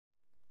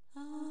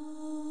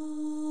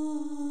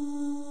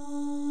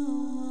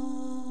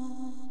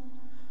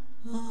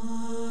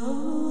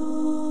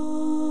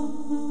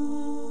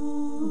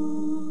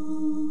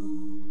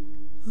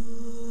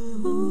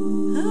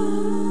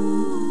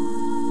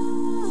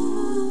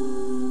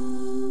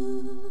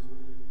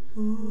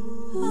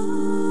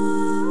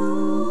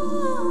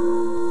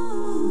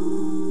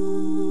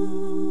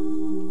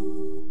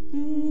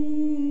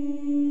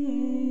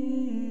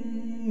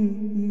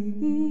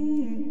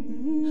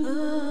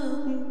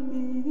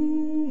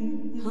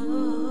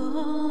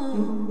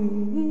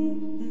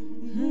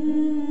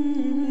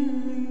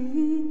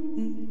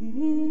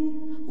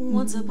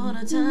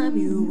a time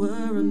you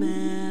were a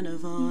man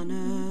of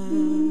honor,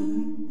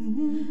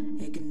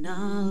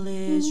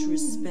 acknowledged,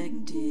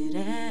 respected,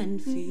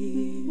 and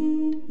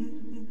feared.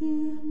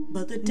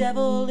 But the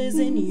devil is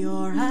in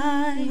your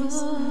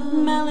eyes,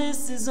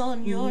 malice is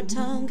on your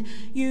tongue,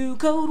 you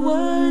code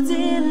words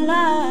in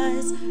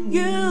lies.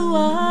 You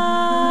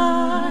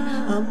are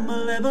a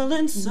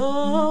malevolent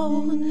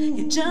soul,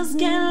 you just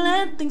can't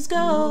let things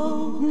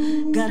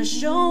go. Gotta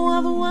show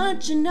off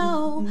what you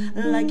know,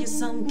 like you're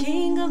some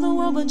king of the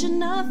world, but you're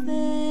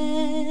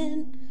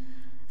nothing.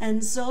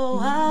 And so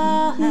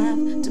I'll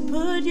have to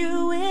put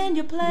you in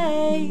your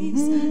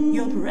place.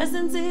 Your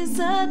presence is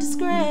a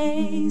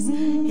disgrace.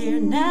 Here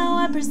now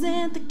I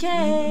present the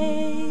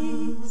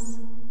case.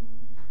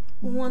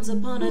 Once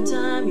upon a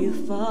time you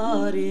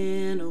fought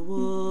in a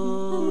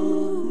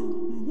war,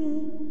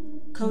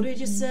 coated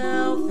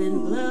yourself in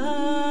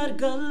blood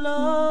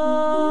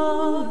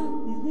galore.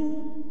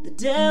 The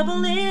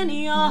devil in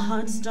your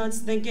heart starts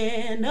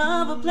thinking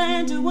of a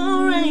plan to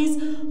erase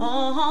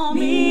all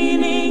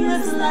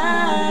meaningless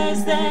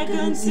lies that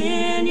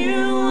continue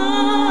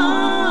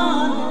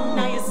on.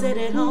 Now you sit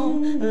at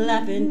home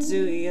laughing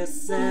to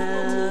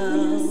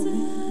yourself,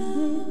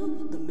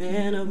 the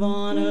man of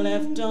honor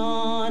left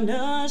on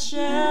a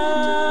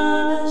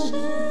shelf,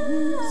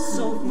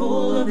 so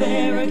full of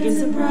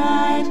arrogance and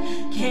pride,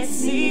 can't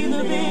see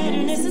the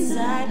bitterness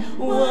inside.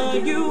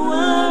 What you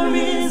were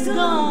is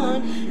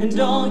gone, and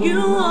all you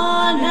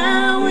are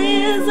now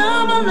is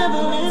a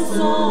malevolent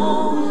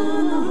soul.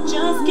 You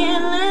just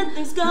can't let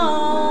things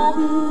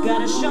go.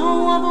 Gotta show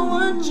off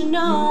what you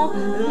know,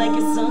 like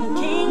you're some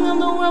king of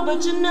the world,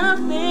 but you're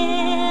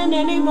nothing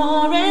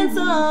anymore. And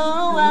so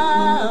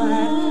I'll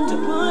have to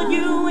put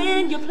you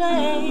in your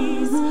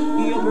place.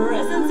 Your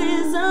presence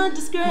is a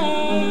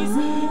disgrace.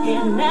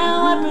 Here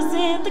now I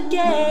present the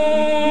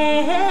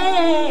case.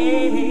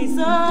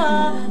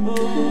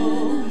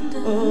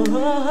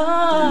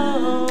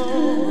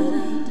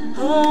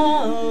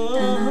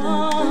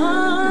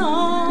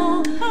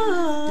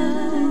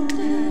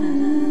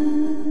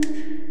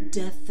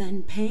 Death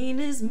and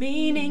pain is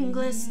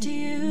meaningless to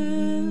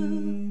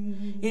you.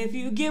 If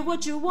you get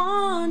what you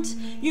want,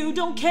 you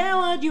don't care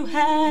what you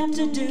have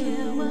to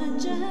do.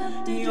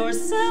 You're a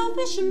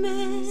selfish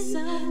man,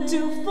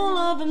 too full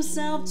of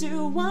himself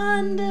to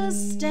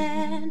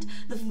understand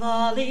the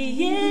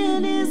folly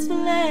in his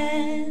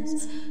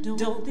plans.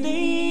 Don't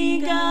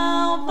think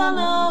I'll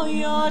follow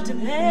your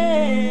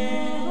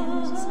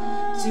demands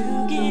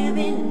to give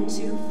in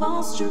to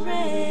false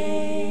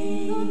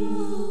charade.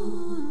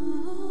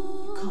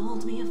 You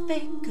called me a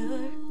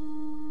faker,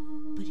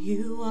 but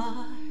you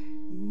are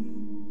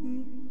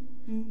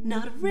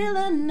not real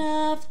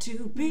enough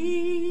to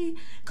be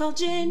called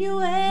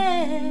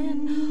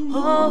genuine.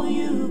 Oh,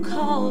 you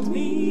called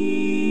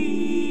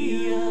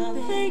me a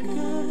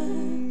faker,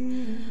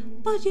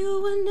 but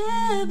you were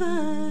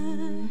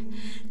never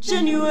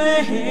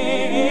genuine.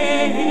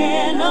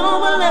 Oh,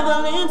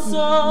 malevolent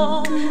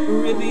soul,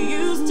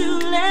 refuse to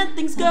let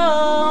things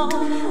go.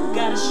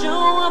 Gotta show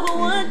off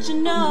what you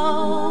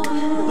know,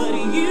 but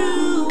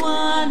you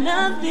are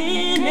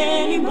nothing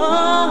anymore.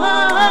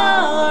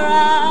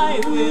 I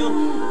will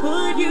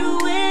put you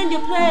in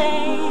your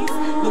place.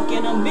 Look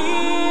in a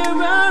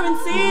mirror and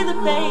see the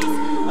face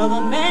of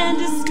a man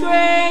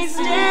disgraced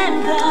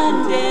and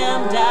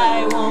condemned.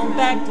 I won't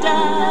back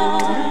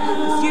down,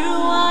 'cause you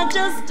are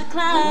just a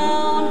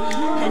clown,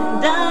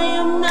 and I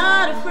am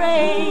not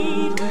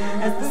afraid.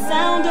 As the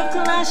sound of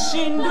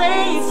clashing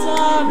blades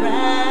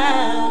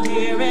around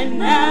here and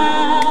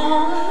now,